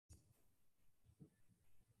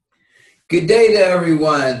Good day to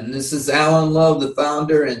everyone. This is Alan Love, the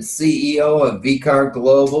founder and CEO of vCard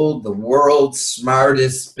Global, the world's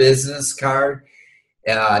smartest business card.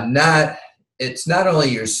 It's not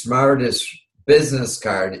only your smartest business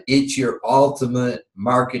card, it's your ultimate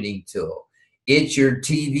marketing tool. It's your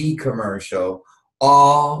TV commercial,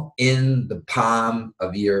 all in the palm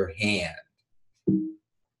of your hand.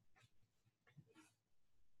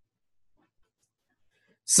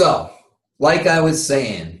 So, like I was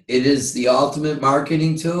saying, it is the ultimate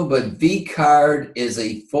marketing tool, but vCard is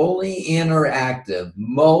a fully interactive,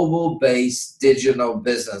 mobile-based digital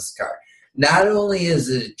business card. Not only is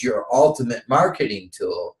it your ultimate marketing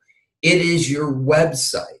tool, it is your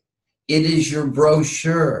website, it is your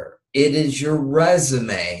brochure, it is your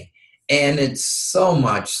resume, and it's so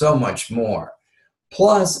much more.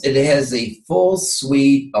 Plus, it has a full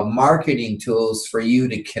suite of marketing tools for you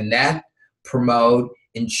to connect, promote,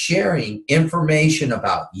 and sharing information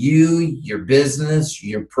about you, your business,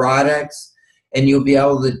 your products, and you'll be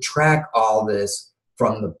able to track all this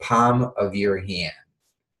from the palm of your hand.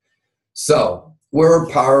 So we're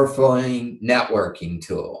a powerful networking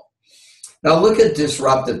tool. Now look at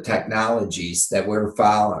disruptive technologies that we're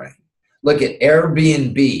following. Look at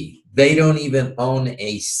Airbnb. They don't even own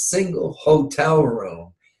a single hotel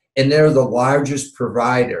room, and they're the largest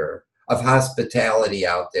provider of hospitality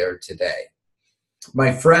out there today.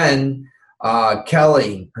 My friend,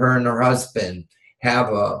 Kelly, her and her husband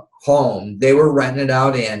have a home. They were rented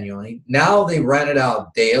out annually. Now they rent it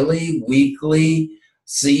out daily, weekly,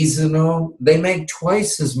 seasonal. They make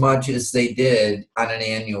twice as much as they did on an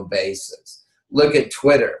annual basis. Look at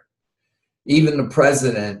Twitter. Even the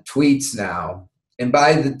president tweets now. And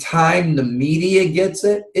by the time the media gets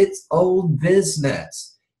it, it's old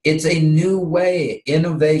business. It's a new way,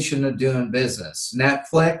 innovation of doing business.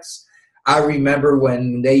 Netflix. I remember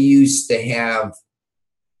when they used to have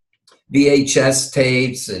VHS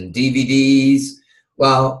tapes and DVDs.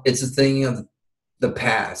 Well, it's a thing of the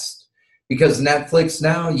past because Netflix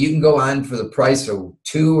now, you can go on for the price of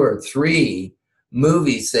 2 or 3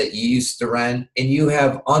 movies that you used to rent, and you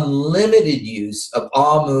have unlimited use of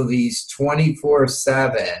all movies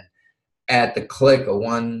 24/7 at the click of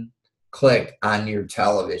one click on your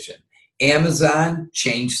television. Amazon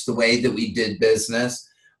changed the way that we did business.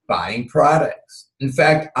 Buying products. In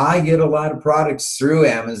fact, I get a lot of products through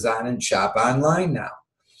Amazon and shop online now.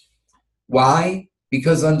 Why?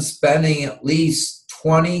 Because I'm spending at least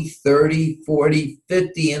 20, 30, 40,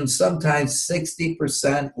 50, and sometimes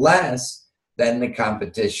 60% less than the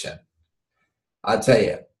competition. I'll tell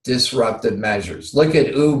you, disruptive measures. Look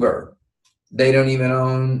at Uber. They don't even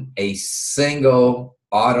own a single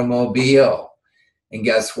automobile. And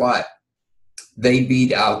guess what? They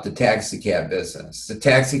beat out the taxi cab business. The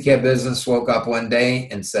taxi cab business woke up one day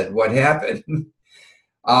and said, what happened?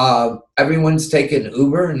 Everyone's taking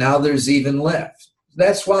Uber, and now there's even Lyft.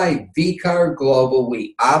 That's why vCard Global,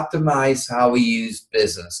 we optimize how we use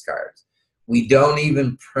business cards. We don't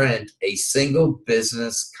even print a single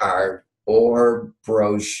business card or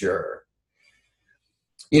brochure.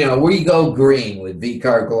 You know, we go green with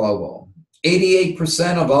vCard Global.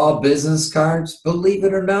 88% of all business cards, believe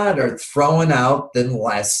it or not, are thrown out in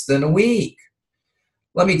less than a week.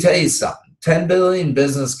 Let me tell you something. 10 billion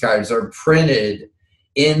business cards are printed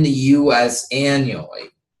in the U.S. annually.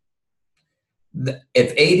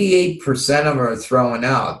 If 88% of them are thrown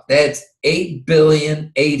out, that's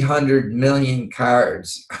 8,800,000,000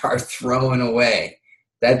 cards are thrown away.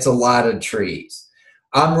 That's a lot of trees.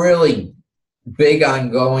 I'm really big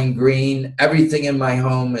on going green. Everything in my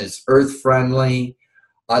home is earth friendly.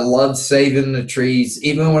 I love saving the trees.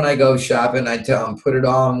 Even when I go shopping, I tell them, put it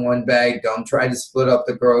all in one bag. Don't try to split up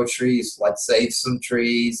the groceries. Let's save some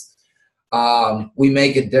trees. We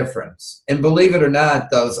make a difference. And believe it or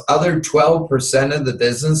not, those other 12% of the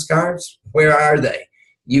business cards, where are they?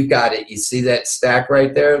 You've got it. You see that stack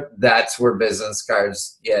right there? That's where business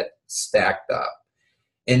cards get stacked up.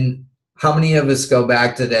 And how many of us go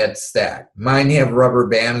back to that stack? Mine have rubber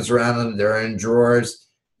bands around them. They're in drawers.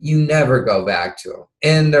 You never go back to them.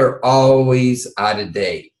 And they're always out of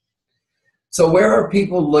date. So where are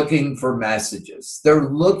people looking for messages? They're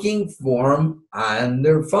looking for them on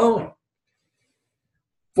their phone.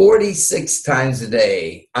 46 times a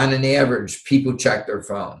day, on an average, people check their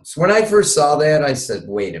phones. When I first saw that, I said,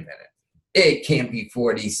 wait a minute. It can't be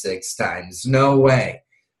 46 times. No way.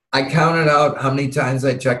 I counted out how many times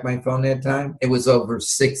I checked my phone that time. It was over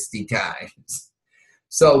 60 times.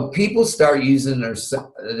 So people start using their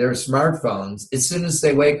smartphones as soon as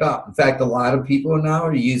they wake up. In fact, a lot of people now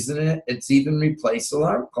are using it. It's even replaced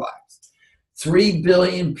alarm clocks. 3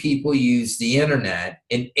 billion people use the internet,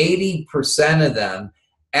 and 80% of them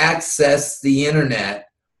access the internet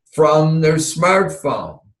from their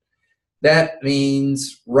smartphone. That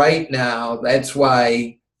means right now, that's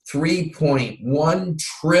why $3.1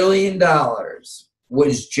 trillion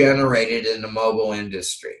was generated in the mobile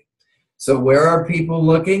industry. So where are people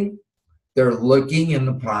looking? They're looking in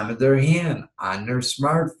the palm of their hand on their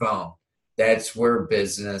smartphone. That's where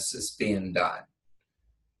business is being done.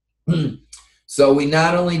 So we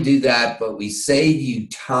not only do that, but we save you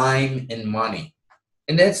time and money.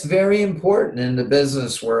 And that's very important in the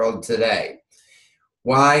business world today.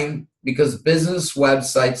 Why? Because business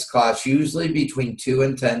websites cost usually between $2,000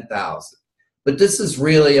 and $10,000. But this is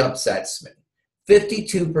really upsets me.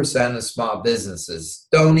 52% of small businesses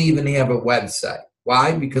don't even have a website.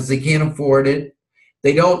 Why? Because they can't afford it.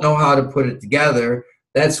 They don't know how to put it together.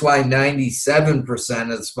 That's why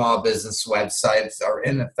 97% of small business websites are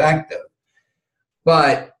ineffective.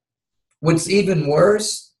 But what's even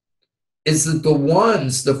worse is that the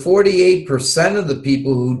 48% of the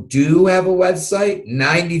people who do have a website,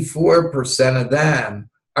 94% of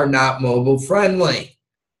them are not mobile friendly.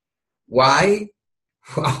 Why?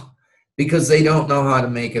 Well, because they don't know how to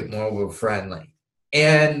make it mobile friendly.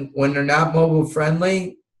 And when they're not mobile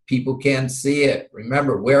friendly, people can't see it.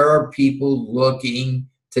 Remember, where are people looking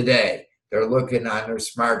today? They're looking on their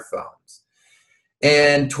smartphones.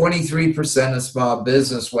 And 23% of small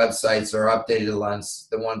business websites are updated once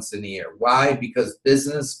in a year. Why? Because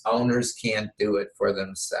business owners can't do it for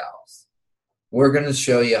themselves. We're going to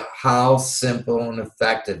show you how simple and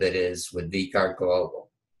effective it is with vCard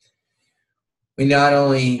Global. We not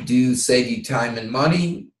only do save you time and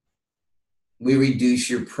money, we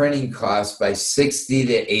reduce your printing costs by 60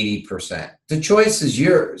 to 80%. The choice is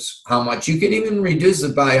yours. How much? You can even reduce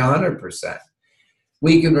it by 100%.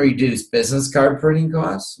 We can reduce business card printing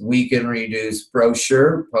costs. We can reduce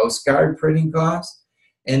brochure, postcard printing costs.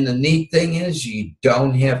 And the neat thing is you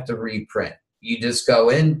don't have to reprint. You just go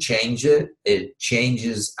in, change it. It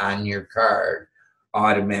changes on your card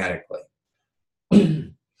automatically.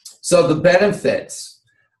 So the benefits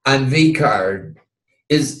on vCard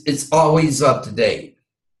is it's always up to date.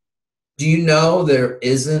 Do you know there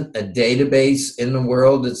isn't a database in the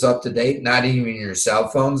world that's up to date? Not even your cell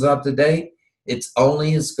phone's up to date. It's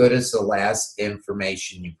only as good as the last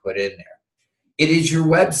information you put in there. It is your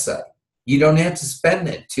website. You don't have to spend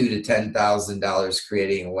it $2,000 to $10,000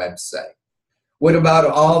 creating a website. What about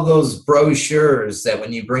all those brochures that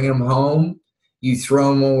when you bring them home, you throw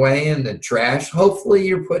them away in the trash? Hopefully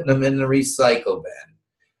you're putting them in the recycle bin.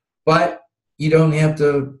 But you don't have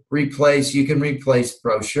to replace, you can replace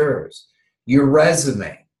brochures. Your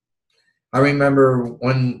resume. I remember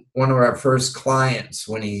when one of our first clients,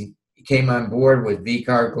 when he came on board with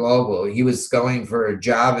vCard Global, he was going for a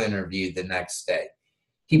job interview the next day.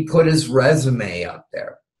 He put his resume up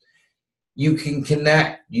there. You can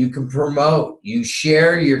connect, you can promote, you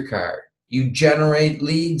share your card, you generate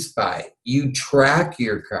leads by it, you track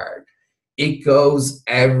your card. It goes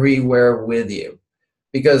everywhere with you.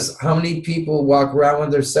 Because how many people walk around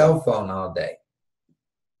with their cell phone all day?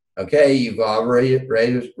 Okay, you've already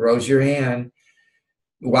raised your hand.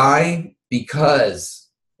 Why? Because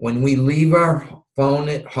when we leave our phone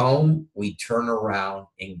at home, we turn around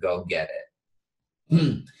and go get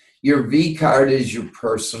it. Your vCard is your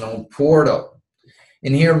personal portal.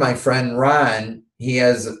 And here my friend Ron,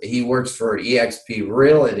 he works for eXp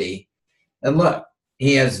Realty. And look,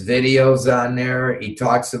 he has videos on there. He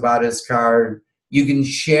talks about his card. You can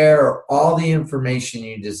share all the information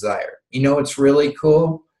you desire. You know what's really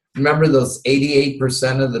cool? Remember those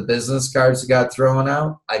 88% of the business cards that got thrown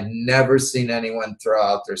out? I've never seen anyone throw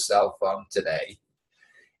out their cell phone today.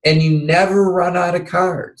 And you never run out of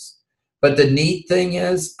cards. But the neat thing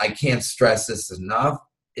is, I can't stress this enough,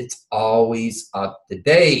 it's always up to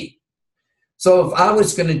date. So if I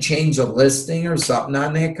was going to change a listing or something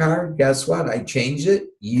on that card, guess what? I change it,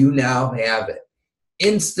 you now have it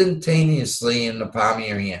instantaneously in the palm of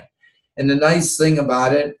your hand. And the nice thing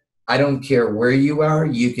about it, I don't care where you are,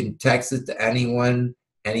 you can text it to anyone,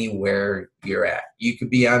 anywhere you're at. You could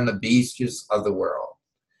be on the beaches of the world.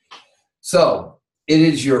 So it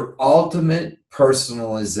is your ultimate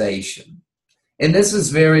personalization. And this is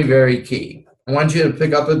very, very key. I want you to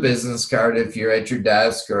pick up a business card if you're at your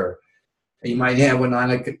desk, or you might have one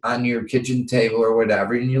on your kitchen table or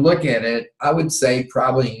whatever, and you look at it. I would say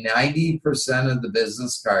probably 90% of the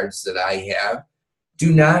business cards that I have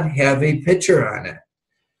do not have a picture on it.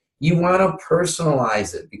 You want to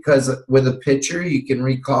personalize it because with a picture, you can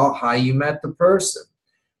recall how you met the person.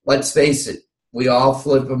 Let's face it, we all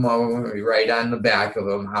flip them over, we write on the back of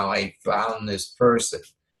them how I found this person.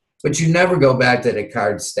 But you never go back to the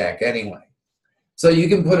card stack anyway. So you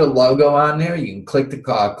can put a logo on there. You can click the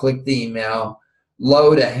call, click the email,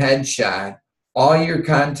 load a headshot. All your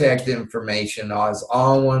contact information is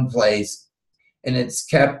all in one place, and it's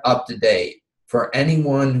kept up to date for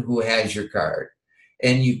anyone who has your card.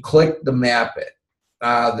 And you click to map it.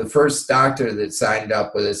 The first doctor that signed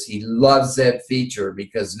up with us, he loves that feature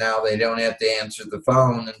because now they don't have to answer the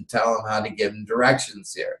phone and tell them how to give them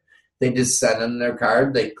directions here. They just send them their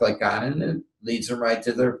card, they click on it, and it leads them right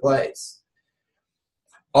to their place.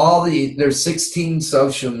 There's 16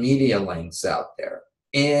 social media links out there,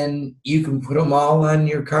 and you can put them all on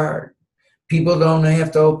your card. People don't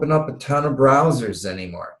have to open up a ton of browsers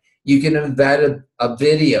anymore. You can embed a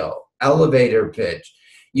video, elevator pitch.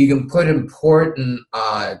 You can put important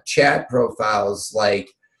chat profiles like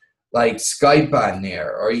Skype on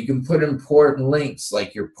there, or you can put important links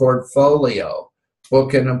like your portfolio,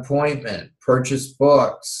 book an appointment, purchase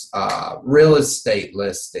books, real estate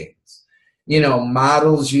listings. You know,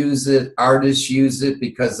 models use it, artists use it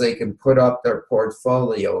because they can put up their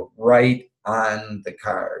portfolio right on the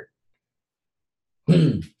card.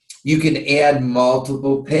 You can add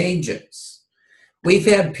multiple pages. We've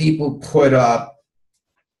had people put up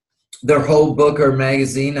their whole book or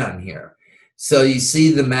magazine on here. So you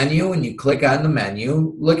see the menu, and you click on the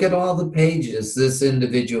menu, look at all the pages this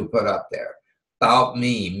individual put up there. About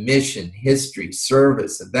me, mission, history,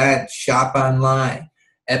 service, events, shop online,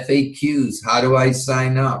 FAQs, how do I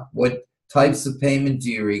sign up? What types of payment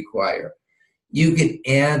do you require? You can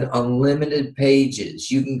add unlimited pages.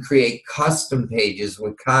 You can create custom pages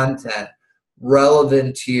with content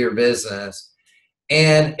relevant to your business.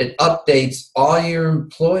 And it updates all your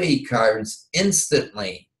employee cards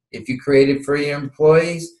instantly. If you create it for your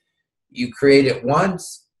employees, you create it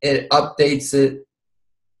once, it updates it,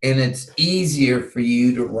 and it's easier for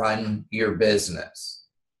you to run your business.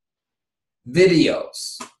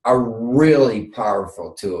 Videos are a really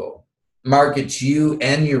powerful tool. Markets you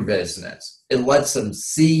and your business. It lets them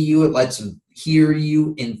see you, it lets them hear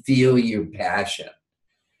you and feel your passion.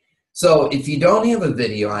 So if you don't have a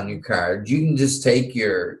video on your card, you can just take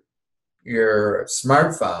your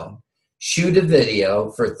smartphone, shoot a video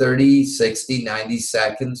for 30, 60, 90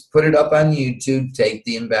 seconds, put it up on YouTube, take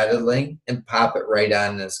the embedded link, and pop it right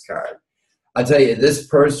on this card. I'll tell you, this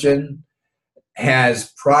person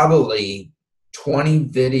has probably 20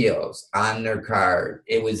 videos on their card.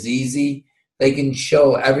 It was easy. They can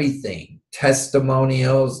show everything,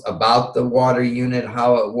 testimonials about the water unit,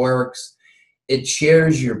 how it works. It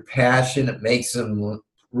shares your passion. It makes them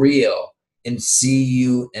real and see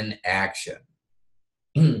you in action.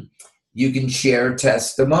 You can share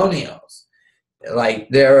testimonials. Like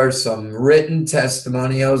there are some written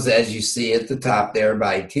testimonials, as you see at the top there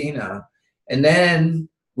by Tina. And then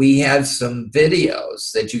we have some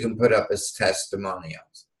videos that you can put up as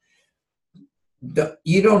testimonials.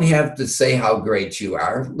 You don't have to say how great you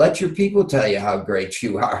are. Let your people tell you how great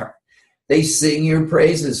you are. They sing your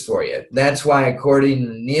praises for you. That's why, according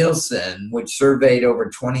to Nielsen, which surveyed over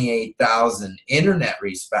 28,000 internet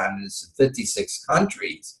respondents in 56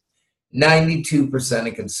 countries, 92%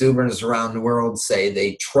 of consumers around the world say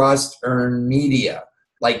they trust earned media,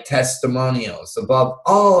 like testimonials, above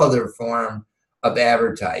all other form of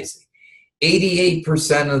advertising.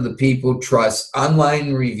 88% of the people trust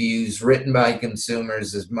online reviews written by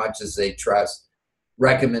consumers as much as they trust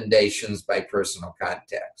recommendations by personal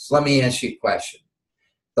contacts. Let me ask you a question.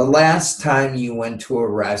 The last time you went to a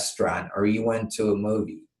restaurant or you went to a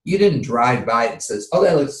movie, you didn't drive by and says, oh,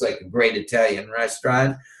 that looks like a great Italian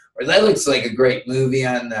restaurant, or that looks like a great movie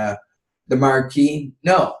on the marquee.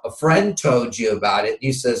 No, a friend told you about it. And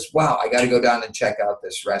you says, wow, I got to go down and check out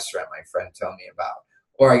this restaurant my friend told me about.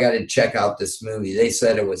 Or I got to check out this movie. They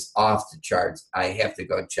said it was off the charts. I have to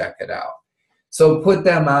go check it out. So put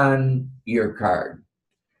them on your card.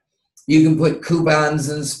 You can put coupons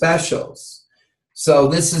and specials. So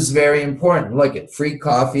this is very important. Look at free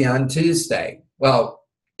coffee on Tuesday. Well,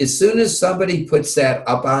 as soon as somebody puts that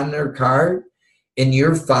up on their card and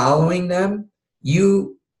you're following them,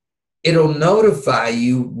 it'll notify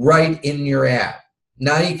you right in your app.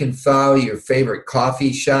 Now you can follow your favorite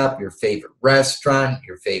coffee shop, your favorite restaurant,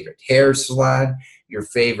 your favorite hair salon, your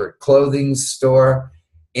favorite clothing store,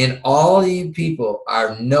 and all you people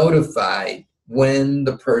are notified when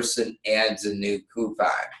the person adds a new coupon.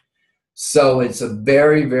 So it's a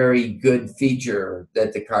very, very good feature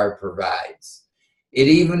that the card provides.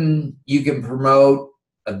 You can promote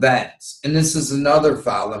events. And this is another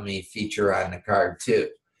follow me feature on the card too.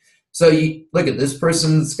 So you look at this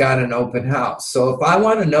person's got an open house. So if I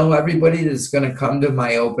want to know everybody that's going to come to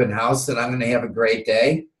my open house and I'm going to have a great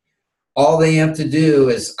day, All they have to do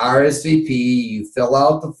is RSVP, you fill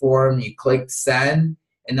out the form, you click send,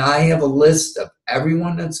 and I have a list of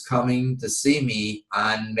everyone that's coming to see me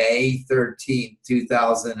on May 13th,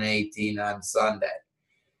 2018 on Sunday.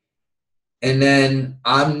 And then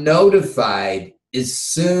I'm notified as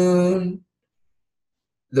soon,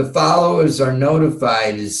 the followers are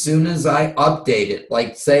notified as soon as I update it.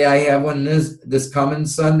 Like say I have one this coming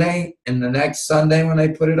Sunday, and the next Sunday when I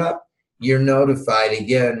put it up, you're notified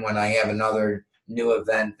again when I have another new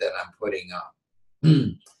event that I'm putting up.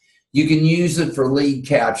 You can use it for lead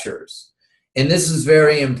captures. And this is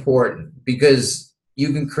very important because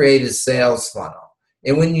you can create a sales funnel.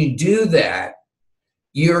 And when you do that,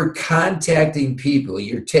 you're contacting people.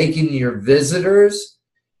 You're taking your visitors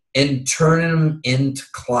and turning them into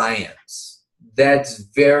clients. That's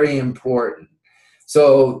very important.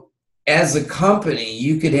 So as a company,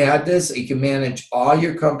 you could have this. You can manage all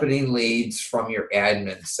your company leads from your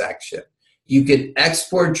admin section. You could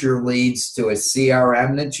export your leads to a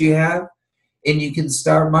CRM that you have, and you can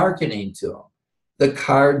start marketing to them. The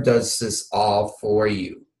card does this all for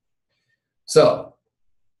you. So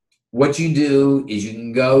what you do is you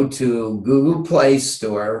can go to Google Play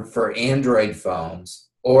Store for Android phones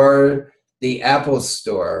or the Apple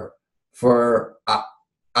Store for the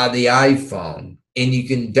iPhone, and you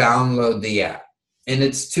can download the app. And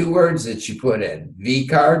it's 2 words that you put in.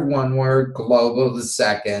 vCard, 1 word, Global, the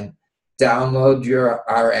second. Download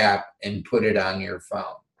our app and put it on your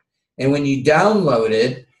phone. And when you download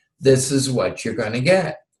it, this is what you're going to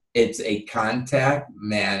get. It's a contact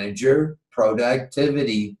manager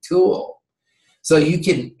productivity tool. So you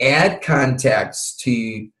can add contacts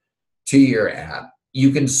to your app.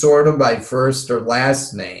 You can sort them by first or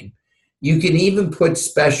last name. You can even put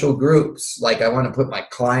special groups, like I want to put my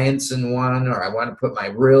clients in one, or I want to put my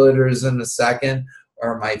realtors in the second,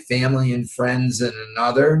 or my family and friends in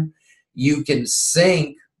another. You can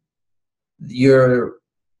sync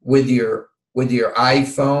with your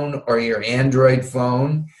iPhone or your Android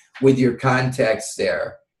phone with your contacts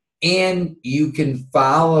there. And you can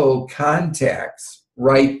follow contacts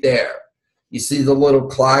right there. You see the little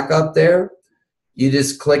clock up there? You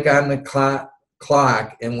just click on the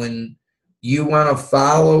clock, and when you want to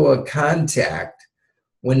follow a contact,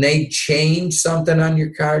 when they change something on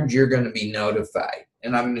your card, you're going to be notified.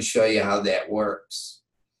 And I'm going to show you how that works.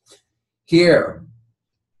 Here,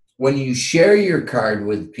 when you share your card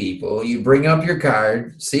with people, you bring up your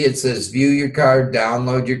card. See, it says view your card,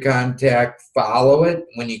 download your contact, follow it.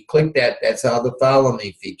 When you click that, that's how the follow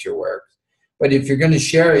me feature works. But if you're going to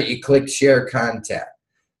share it, you click share contact.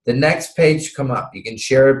 The next page come up. You can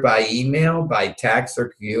share it by email, by text,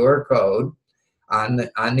 or QR code on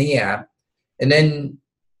the app. And then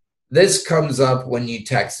this comes up when you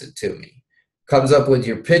text it to me. Comes up with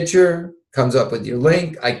your picture, comes up with your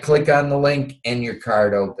link. I click on the link and your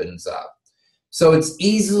card opens up. So it's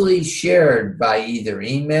easily shared by either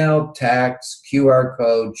email, text, QR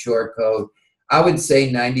code, short code. I would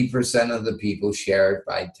say 90% of the people share it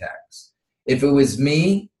by text. If it was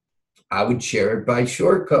me, I would share it by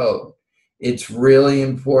short code. It's really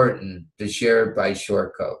important to share it by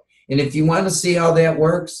short code. And if you want to see how that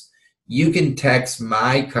works, you can text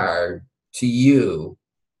my card to you.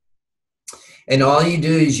 And all you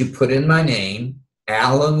do is you put in my name,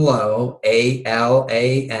 Alan Lowe,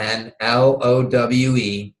 ALANLOWE,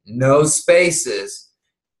 no spaces,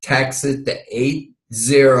 text it to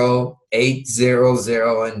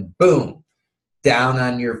 80800, and boom, down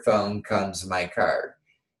on your phone comes my card.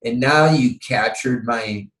 And now you captured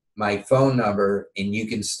my phone number, and you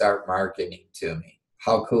can start marketing to me.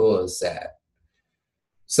 How cool is that?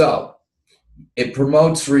 So it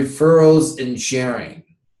promotes referrals and sharing.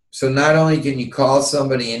 So not only can you call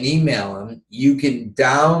somebody and email them, you can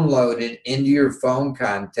download it into your phone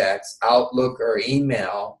contacts, Outlook or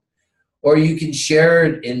email, or you can share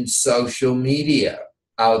it in social media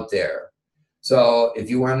out there. So if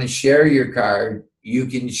you want to share your card, you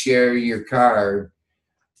can share your card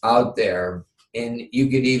out there, and you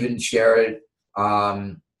could even share it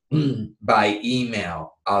by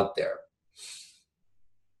email out there.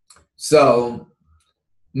 So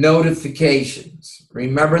notifications.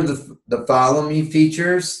 Remember the follow me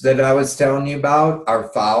features that I was telling you about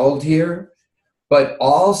are followed here, but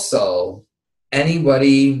also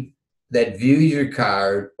anybody that viewed your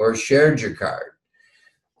card or shared your card.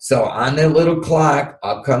 So on that little clock,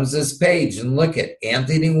 up comes this page, and look at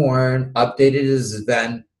Anthony Warren updated his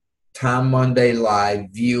event, Tom Monday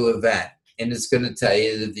Live view event, and it's going to tell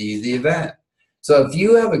you to view the event. So if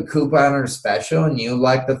you have a coupon or special and you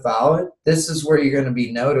like to follow it, this is where you're going to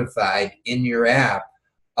be notified in your app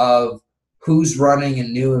of who's running a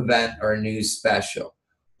new event or a new special,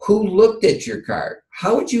 Who looked at your card?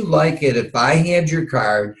 How would you like it if I had your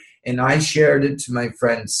card and I shared it to my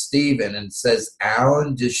friend Steven and says,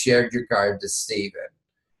 Alan just shared your card to Steven?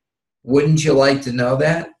 Wouldn't you like to know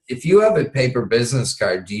that? If you have a paper business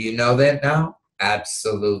card, do you know that now?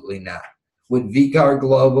 Absolutely not. With vCard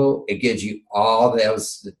Global, it gives you all those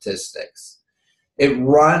statistics. It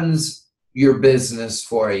runs your business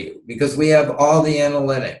for you because we have all the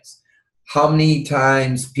analytics. How many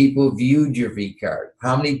times people viewed your vCard?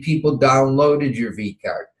 How many people downloaded your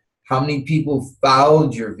vCard? How many people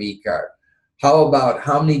followed your vCard? How about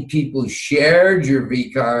how many people shared your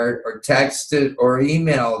vCard or texted or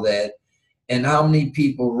emailed it? And how many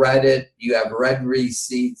people read it? You have read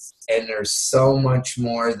receipts, and there's so much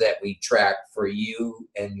more that we track for you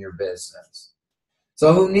and your business.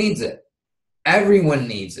 So who needs it? Everyone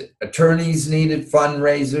needs it. Attorneys need it,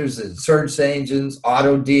 fundraisers, insurance agents,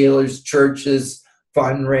 auto dealers, churches,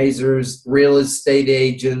 fundraisers, real estate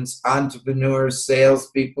agents, entrepreneurs,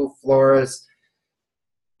 salespeople, florists.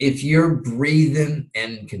 If you're breathing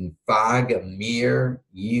and can fog a mirror,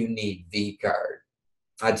 you need vCard.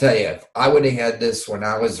 I tell you, if I would have had this when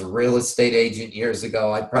I was a real estate agent years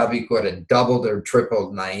ago, I probably could have doubled or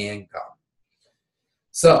tripled my income.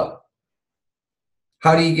 So,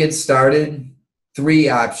 how do you get started? 3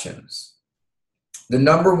 options. The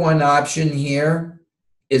number 1 option here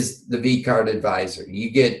is the vCard Advisor. You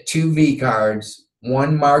get 2 vCards,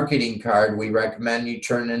 1 marketing card. We recommend you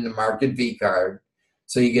turn into Market vCard.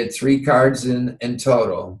 So you get 3 cards in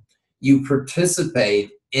total. You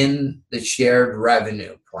participate in the shared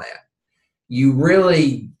revenue plan. You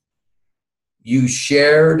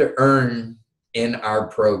share to earn in our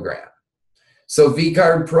program. So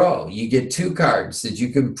vCard Pro, you get 2 cards that you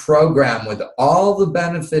can program with all the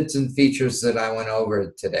benefits and features that I went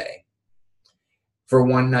over today for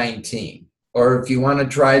 $119. Or if you want to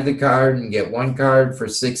try the card and get 1 card for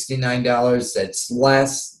 $69, that's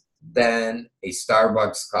less than a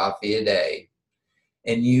Starbucks coffee a day.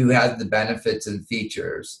 And you have the benefits and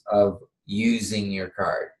features of using your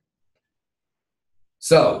card.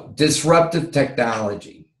 So, disruptive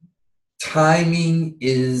technology. Timing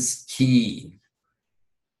is key.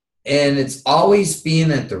 And it's always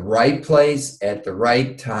being at the right place at the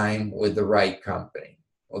right time with the right company.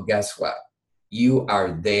 Well, guess what? You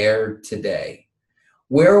are there today.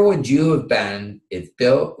 Where would you have been if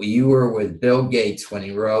you were with Bill Gates when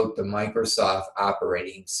he wrote the Microsoft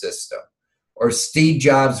operating system? Or Steve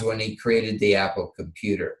Jobs when he created the Apple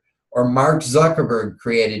computer? Or Mark Zuckerberg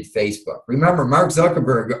created Facebook? Remember, Mark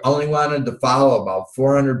Zuckerberg only wanted to follow about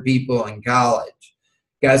 400 people in college.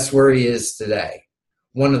 Guess where he is today?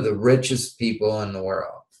 One of the richest people in the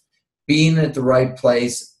world. Being at the right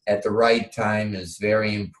place at the right time is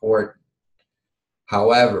very important.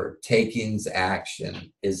 However, taking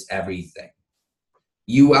action is everything.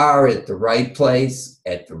 You are at the right place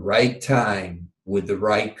at the right time with the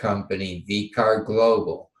right company, vCard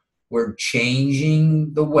Global. We're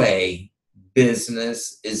changing the way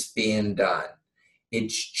business is being done.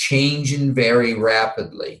 It's changing very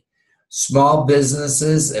rapidly. Small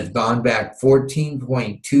businesses have gone back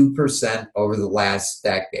 14.2% over the last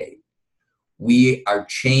decade. We are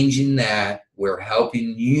changing that. We're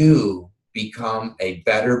helping you become a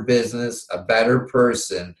better business, a better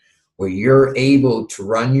person, where you're able to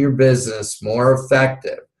run your business more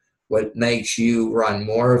effective, what makes you run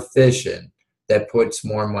more efficient, that puts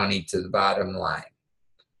more money to the bottom line.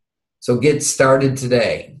 So get started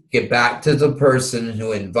today. Get back to the person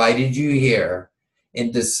who invited you here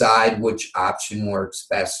and decide which option works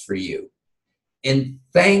best for you. And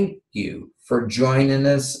thank you for joining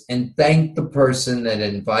us, and thank the person that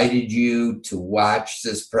invited you to watch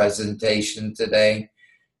this presentation today,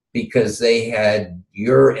 because they had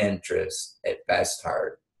your interest at best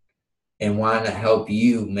heart and want to help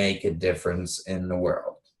you make a difference in the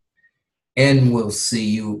world. And we'll see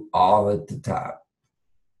you all at the top.